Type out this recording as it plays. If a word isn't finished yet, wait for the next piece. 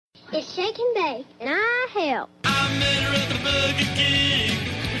It's Shake and Bake, and I help. I met her at the Burger King.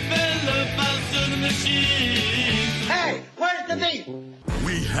 We fell about to the machine. Hey, where's the meat?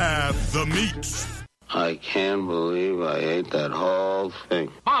 We have the meats. I can't believe I ate that whole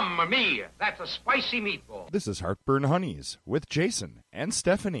thing. Mamma mia, that's a spicy meatball. This is Heartburn Honeys with Jason and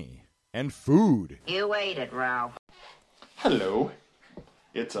Stephanie and food. You ate it, Ralph. Hello,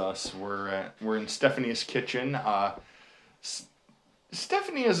 it's us. We're in Stephanie's kitchen.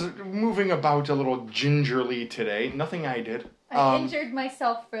 Stephanie is moving about a little gingerly today. Nothing I did. I injured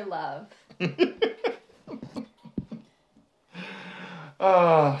myself for love.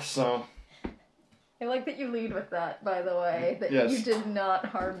 So. I like that you lead with that, by the way. That yes. You did not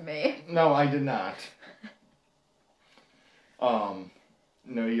harm me. No, I did not.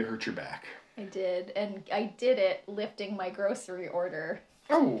 No, you hurt your back. I did, and I did it lifting my grocery order.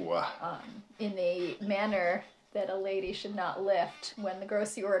 Oh. In a manner that a lady should not lift when the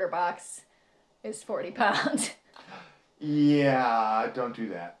grocery order box is 40 pounds. Yeah, don't do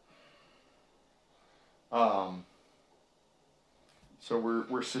that. So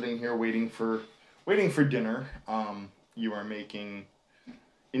we're sitting here waiting for dinner. You are making,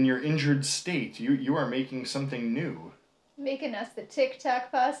 in your injured state, you are making something new. Making us the Tic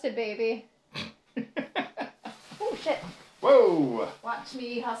Tac pasta, baby. Oh, shit. Whoa! Watch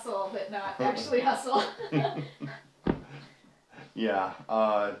me hustle, but not actually hustle. Yeah,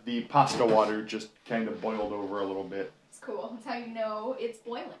 the pasta water just kind of boiled over a little bit. It's cool. That's how you know it's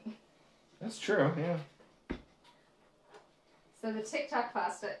boiling. That's true, yeah. So the Tic Tac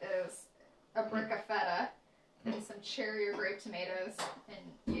pasta is a brick of feta and some cherry or grape tomatoes,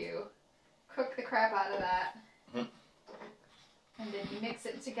 and you cook the crap out of that. And then you mix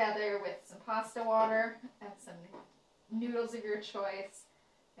it together with some pasta water and some noodles of your choice.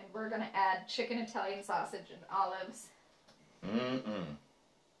 And we're going to add chicken Italian sausage and olives. It's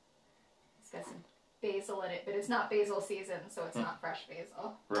got some basil in it, but it's not basil season, so it's not fresh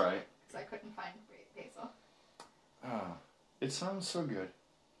basil. Right. Because I couldn't find great basil. It sounds so good.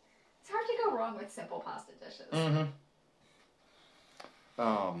 It's hard to go wrong with simple pasta dishes.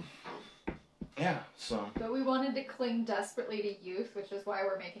 Yeah, so. But we wanted to cling desperately to youth, which is why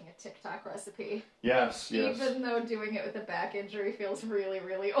we're making a TikTok recipe. Yes. Even though doing it with a back injury feels really,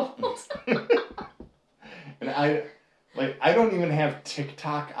 really old. And I don't even have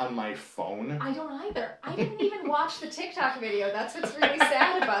TikTok on my phone. I don't either. I didn't even watch the TikTok video. That's what's really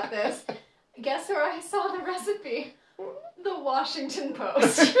sad about this. Guess where I saw the recipe? The Washington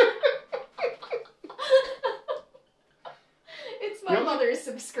Post. It's my mother's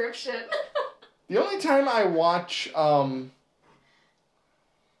subscription. The only time I watch the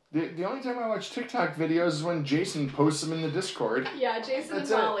only time I watch TikTok videos is when Jason posts them in the Discord. Yeah, Jason and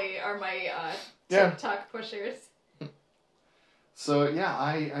Molly are my TikTok pushers. So yeah,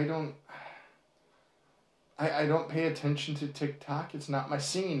 I don't pay attention to TikTok. It's not my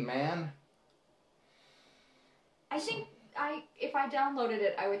scene, man. I think if I downloaded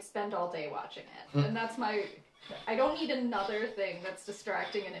it, I would spend all day watching it. And that's I don't need another thing that's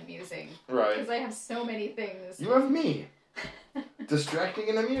distracting and amusing. Right. Because I have so many things. You have me. Distracting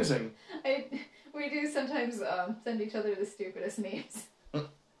and amusing. We do sometimes send each other the stupidest memes.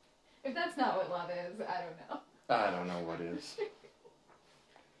 If that's not what love is, I don't know. I don't know what is.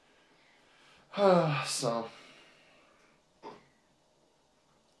 So.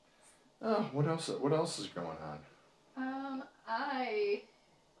 Oh, what else is going on? I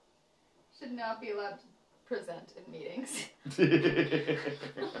should not be allowed to present in meetings.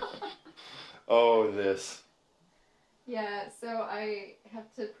 Oh, this. Yeah, so I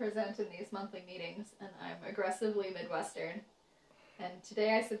have to present in these monthly meetings, and I'm aggressively Midwestern. And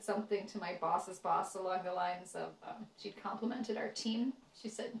today I said something to my boss's boss along the lines of, she complimented our team. She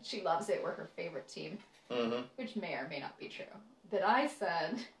said she loves it, we're her favorite team. Which may or may not be true. But I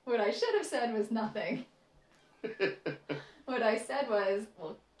said, what I should have said was nothing. What I said was,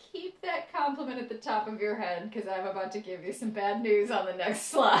 well, keep that compliment at the top of your head, because I'm about to give you some bad news on the next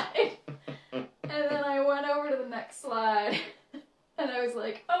slide. And then I went over to the next slide, and I was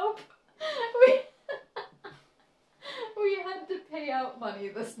like, oh, we had to pay out money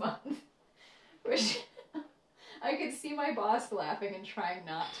this month. Which, I could see my boss laughing and trying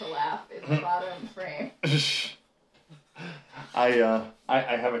not to laugh in the bottom frame. I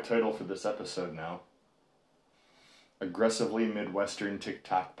have a title for this episode now. Aggressively Midwestern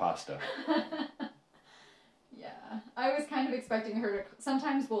TikTok pasta. Yeah. I was kind of expecting her to...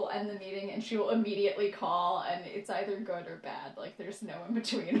 Sometimes we'll end the meeting and she will immediately call and it's either good or bad. Like, there's no in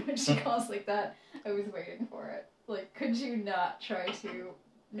between when she calls like that. I was waiting for it. Like, could you not try to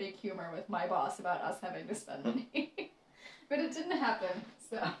make humor with my boss about us having to spend money? But it didn't happen,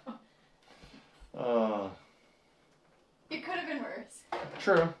 so...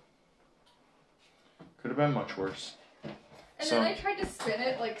 True. Could have been much worse. And then I tried to spin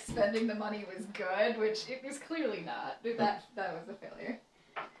it like spending the money was good, which it was clearly not. That was a failure.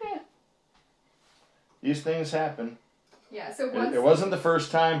 Yeah. These things happen. Yeah, so It wasn't the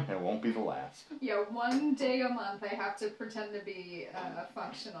first time, and it won't be the last. Yeah, one day a month I have to pretend to be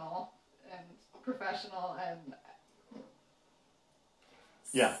functional and professional, and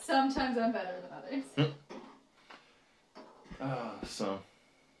yeah. Sometimes I'm better than others. So.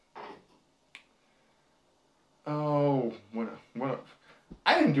 Oh, what?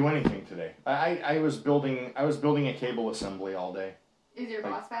 I didn't do anything today. I was building a cable assembly all day. Is your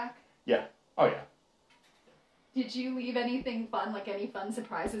boss back? Yeah. Oh yeah. Did you leave anything fun, like any fun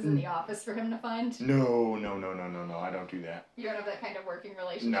surprises in the office for him to find? No. I don't do that. You don't have that kind of working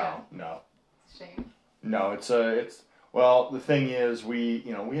relationship? No. Shame. No, it's well, the thing is we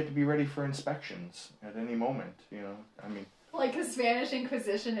had to be ready for inspections at any moment, I mean. Like the Spanish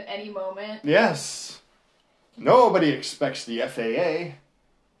Inquisition at any moment? Yes. Nobody expects the FAA.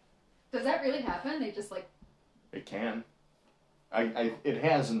 Does that really happen? They just It can. It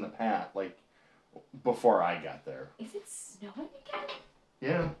has in the past, before I got there. Is it snowing again?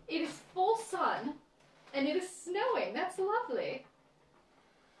 Yeah. It is full sun, and it is snowing. That's lovely.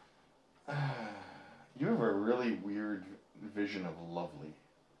 You have a really weird vision of lovely.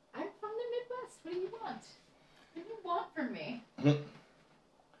 I'm from the Midwest. What do you want? What do you want from me?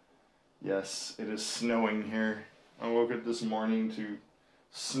 Yes, it is snowing here. I woke up this morning to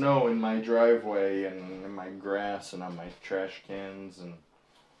snow in my driveway and in my grass and on my trash cans, and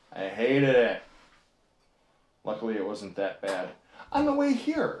I hated it. Luckily, it wasn't that bad. On the way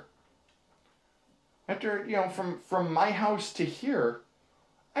here, after, from my house to here,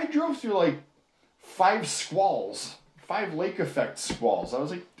 I drove through 5 squalls, 5 lake effect squalls. I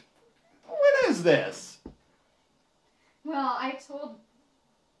was like, what is this? Well, I told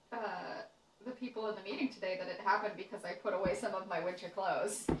the people in the meeting today that it happened because I put away some of my winter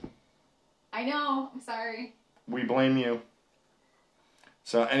clothes. I know, I'm sorry. We blame you.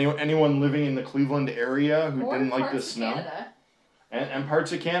 So anyone living in the Cleveland area who didn't like the snow, Canada. And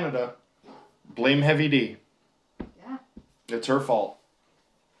parts of Canada, blame Heavy D. Yeah. It's her fault.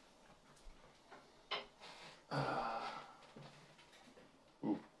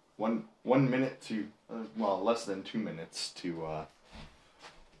 One minute to, less than 2 minutes to.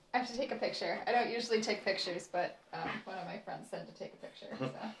 I have to take a picture. I don't usually take pictures, but one of my friends said to take a picture.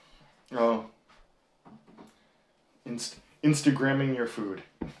 So. Oh. Instagramming your food.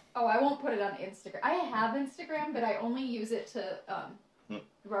 Oh, I won't put it on Instagram. I have Instagram, but I only use it to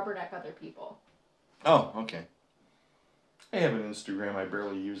rubberneck other people. Oh, okay. I have an Instagram. I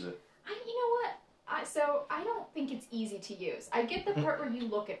barely use it. You know what? So I don't think it's easy to use. I get the part where you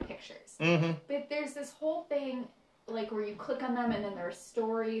look at pictures. Mm-hmm. But there's this whole thing, where you click on them and then there are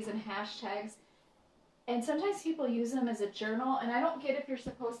stories and hashtags. And sometimes people use them as a journal, and I don't get if you're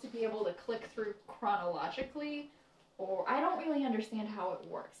supposed to be able to click through chronologically, or I don't really understand how it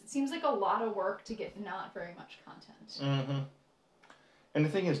works. It seems like a lot of work to get not very much content. Mm-hmm. And the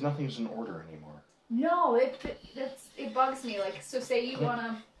thing is, nothing's in order anymore. No, it bugs me. So say you want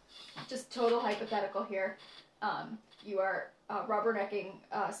to, just total hypothetical here, you are rubbernecking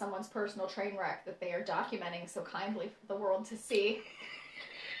someone's personal train wreck that they are documenting so kindly for the world to see.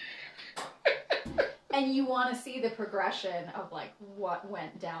 And you want to see the progression of, what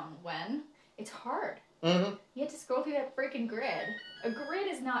went down when. It's hard. Mm-hmm. You have to scroll through that freaking grid. A grid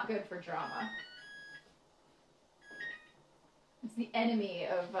is not good for drama. It's the enemy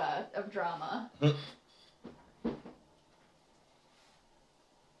of drama. Okay,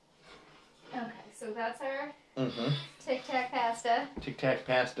 so that's our Tic Tac pasta. Tic Tac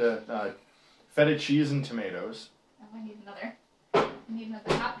pasta, feta cheese and tomatoes. Oh, I need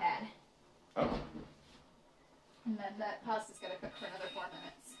another hot pad. Oh. And then that pasta's gonna cook for another 4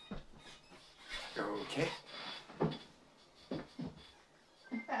 minutes. Okay.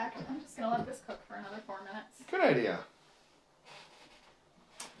 In fact, I'm just gonna let this cook for another 4 minutes. Good idea.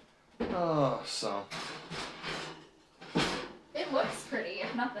 Oh, so. It looks pretty,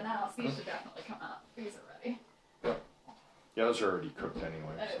 if nothing else. These should definitely come out. These are ready. Yep. Yeah, those are already cooked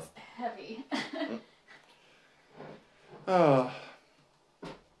anyway. That is heavy.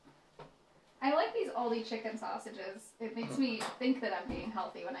 I like these Aldi chicken sausages. It makes me think that I'm being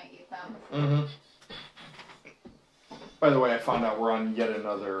healthy when I eat them. Mm-hmm. By the way, I found out we're on yet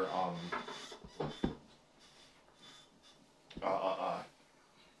another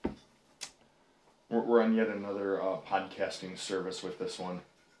we're on yet another podcasting service with this one.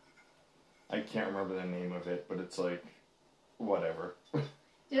 I can't remember the name of it, but it's whatever.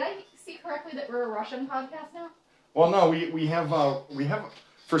 Did I see correctly that we're a Russian podcast now? Well, no, we have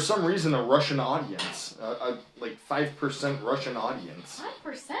for some reason a Russian audience, like 5% Russian audience.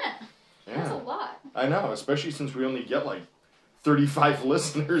 5%? Yeah. That's a lot. I know, especially since we only get like 35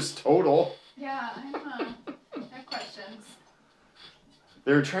 listeners total. Yeah, I have questions.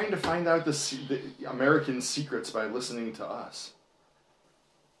 They're trying to find out the American secrets by listening to us.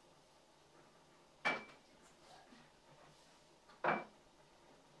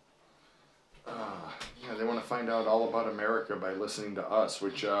 Yeah, they want to find out all about America by listening to us,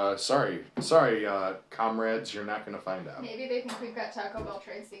 which, sorry, comrades, you're not going to find out. Maybe they think we've got Taco Bell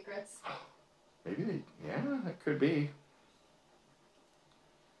trade secrets. Maybe that could be.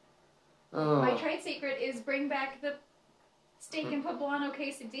 My trade secret is bring back the steak and poblano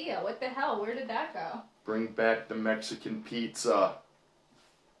quesadilla. What the hell? Where did that go? Bring back the Mexican pizza.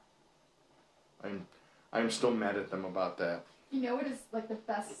 I'm still mad at them about that. You know what is like the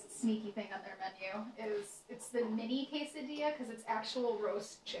best sneaky thing on their menu is it's the mini quesadilla because it's actual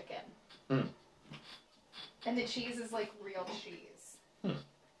roast chicken. Hmm. And the cheese is like real cheese. Hmm.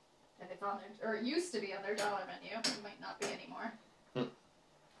 And it's on their, or it used to be on their dollar menu. It might not be anymore.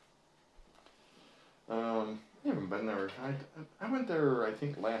 I haven't been there. I went there, I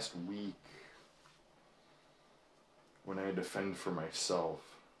think, last week when I had to fend for myself.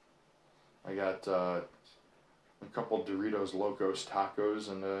 I got a couple Doritos Locos tacos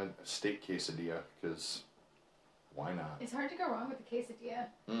and a steak quesadilla, because why not? It's hard to go wrong with the quesadilla.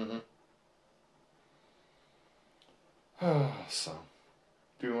 So,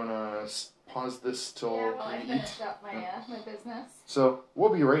 do you want to pause this till Yeah, well, I we eat? finished up my my business. So,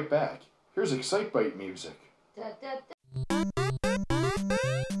 we'll be right back. Here's Excitebite music. Da, da, da.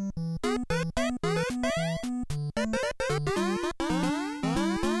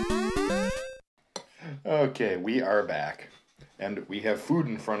 Okay, we are back. And we have food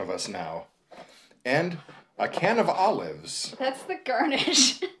in front of us now. And a can of olives. That's the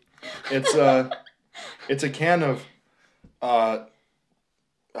garnish. It's a can of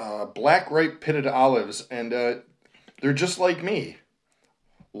black ripe pitted olives, and they're just like me.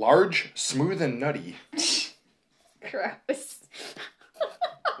 Large, smooth, and nutty. Gross.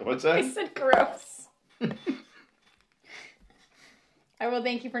 What's I that? said gross. I will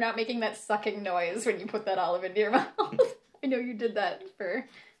thank you for not making that sucking noise when you put that olive into your mouth. I know you did that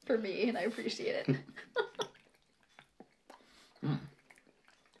for me, and I appreciate it.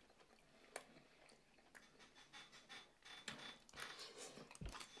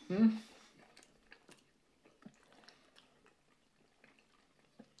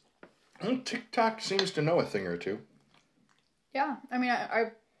 TikTok seems to know a thing or two. Yeah, I mean,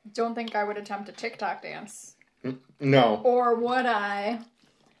 I don't think I would attempt a TikTok dance. No. Or would I?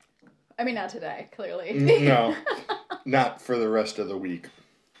 I mean, not today, clearly. No. Not for the rest of the week.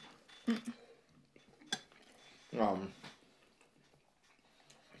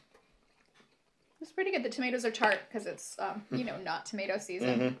 It's pretty good. The tomatoes are tart because it's, not tomato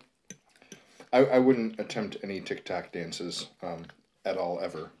season. I wouldn't attempt any TikTok dances at all,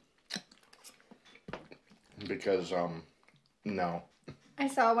 ever. Because, no. I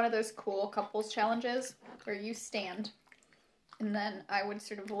saw one of those cool couples challenges where you stand and then I would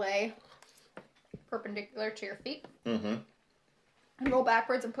sort of lay perpendicular to your feet and roll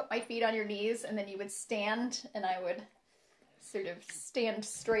backwards and put my feet on your knees, and then you would stand and I would sort of stand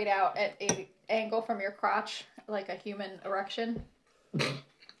straight out at an angle from your crotch like a human erection.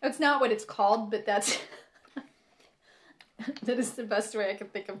 That's not what it's called, but that is the best way I can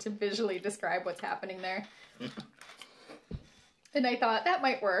think of to visually describe what's happening there. And I thought that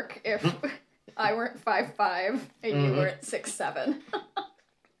might work if I weren't 5'5" and you weren't 6'7".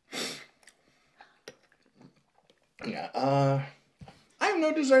 Yeah, I have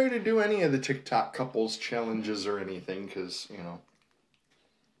no desire to do any of the TikTok couples challenges or anything, because,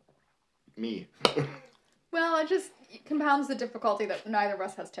 me. Well, it just compounds the difficulty that neither of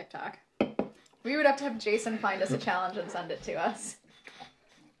us has TikTok. We would have to have Jason find us a challenge and send it to us.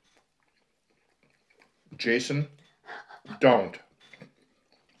 Jason, don't.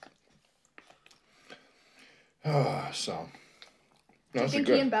 So. Do you think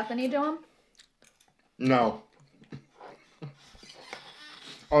he and Bethany do them? No.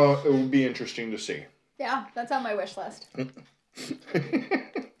 It would be interesting to see. Yeah, that's on my wish list. They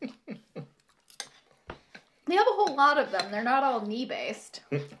have a whole lot of them. They're not all knee-based.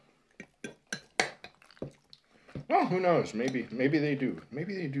 Well, who knows? Maybe they do.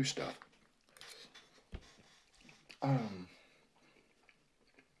 Maybe they do stuff. I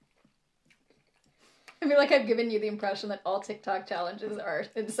feel like I've given you the impression that all TikTok challenges are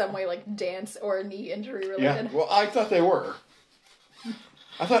in some way like dance or knee injury related. Yeah, well, I thought they were.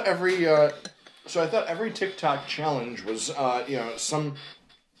 I thought So I thought every TikTok challenge was,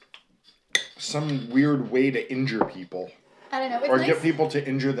 some weird way to injure people. I don't know. It's Or nice. get people to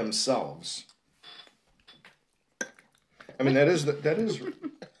injure themselves. I mean, that is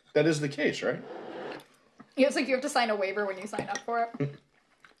the case, right? Yeah, it's like you have to sign a waiver when you sign up for it.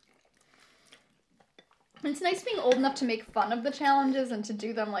 It's nice being old enough to make fun of the challenges and to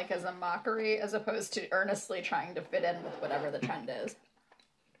do them like as a mockery as opposed to earnestly trying to fit in with whatever the trend is.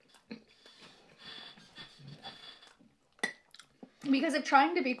 Because if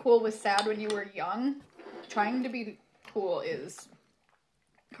trying to be cool was sad when you were young, trying to be cool is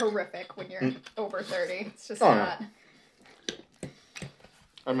horrific when you're over 30. It's just not.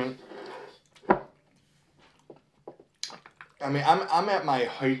 I mean, I'm at my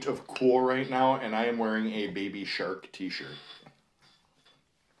height of cool right now, and I am wearing a Baby Shark t-shirt.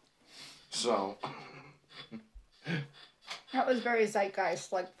 So. That was very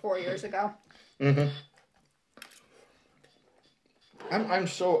zeitgeist like 4 years ago. Mm-hmm. I'm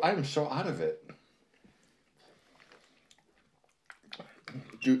so out of it.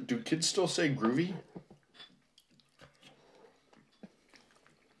 Do kids still say groovy?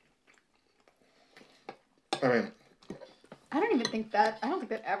 I mean, I don't think that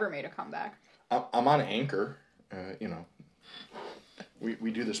ever made a comeback. I'm on Anchor.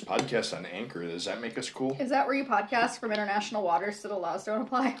 We do this podcast on Anchor. Does that make us cool? Is that where you podcast from international waters so the laws don't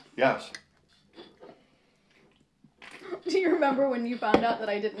apply? Yes. Do you remember when you found out that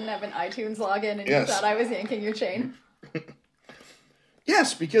I didn't have an iTunes login and Yes. you thought I was yanking your chain?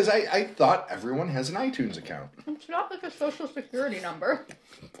 Yes, because I thought everyone has an iTunes account. It's not like a social security number.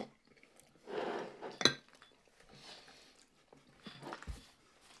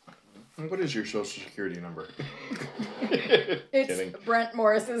 What is your social security number? It's Kidding. Brent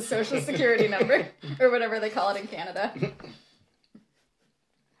Morris's social security number, or whatever they call it in Canada.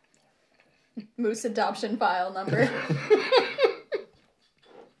 Moose adoption file number.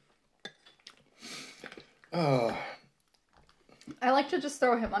 I like to just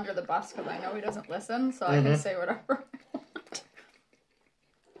throw him under the bus because I know he doesn't listen, so I can say whatever I want.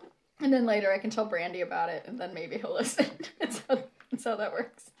 And then later I can tell Brandy about it, and then maybe he'll listen. That's how that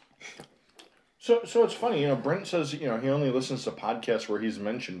works. So it's funny, Brent says, he only listens to podcasts where he's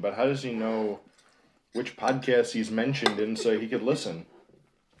mentioned, but how does he know which podcast he's mentioned in so he could listen?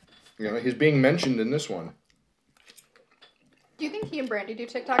 He's being mentioned in this one. Do you think he and Brandy do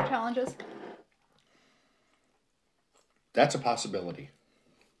TikTok challenges? That's a possibility.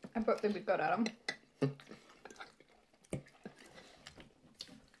 I bet they'd be good at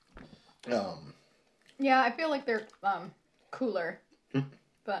them. Yeah, I feel like they're cooler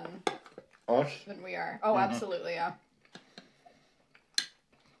than Us? we are. Oh, absolutely, yeah.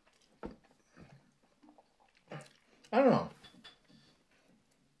 I don't know.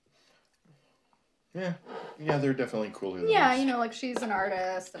 Yeah, they're definitely cooler than Yeah, us. like she's an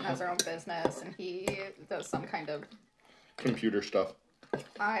artist and has her own business, and he does some kind of... Computer stuff.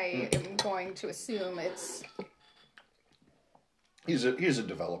 I am going to assume it's... He's a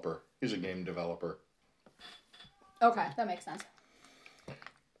developer. He's a game developer. Okay, that makes sense.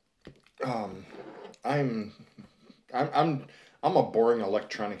 I'm a boring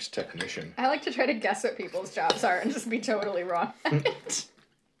electronics technician. I like to try to guess what people's jobs are and just be totally wrong at it.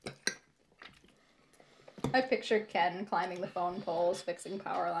 I pictured Ken climbing the phone poles, fixing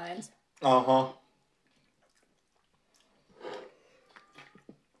power lines. Uh-huh.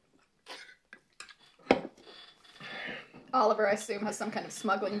 Oliver, I assume, has some kind of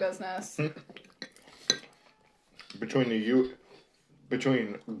smuggling business. Between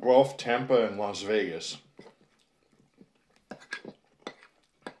Guelph, Tampa, and Las Vegas.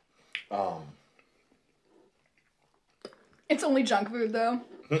 It's only junk food, though.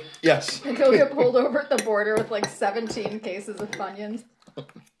 Yes. And he'll get pulled over at the border with like 17 cases of Funyuns.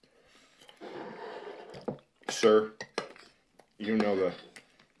 Sir, you know the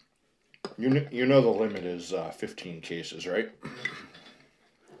limit is 15 cases, right?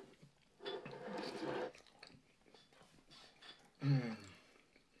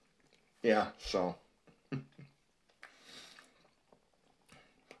 Yeah, so I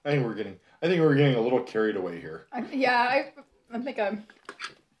think we're getting a little carried away here. I think I'm...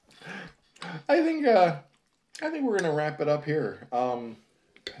 I think we're gonna wrap it up here. I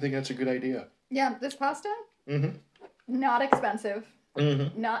think that's a good idea. Yeah, this pasta? Mm-hmm. Not expensive.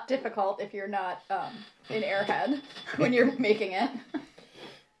 Mm-hmm. Not difficult if you're not an airhead when you're making it.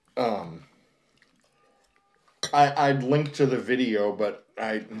 I'd link to the video, but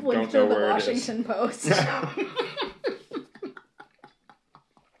I don't know where it is. Washington Post.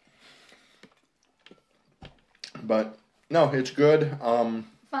 But no, it's good.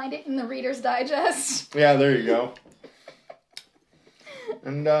 find it in the Reader's Digest. Yeah, there you go.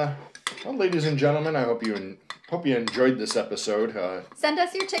 And, well, ladies and gentlemen, I hope you enjoyed this episode. Send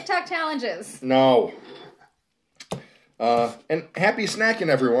us your TikTok challenges. No. And happy snacking,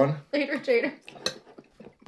 everyone. Later, Trader.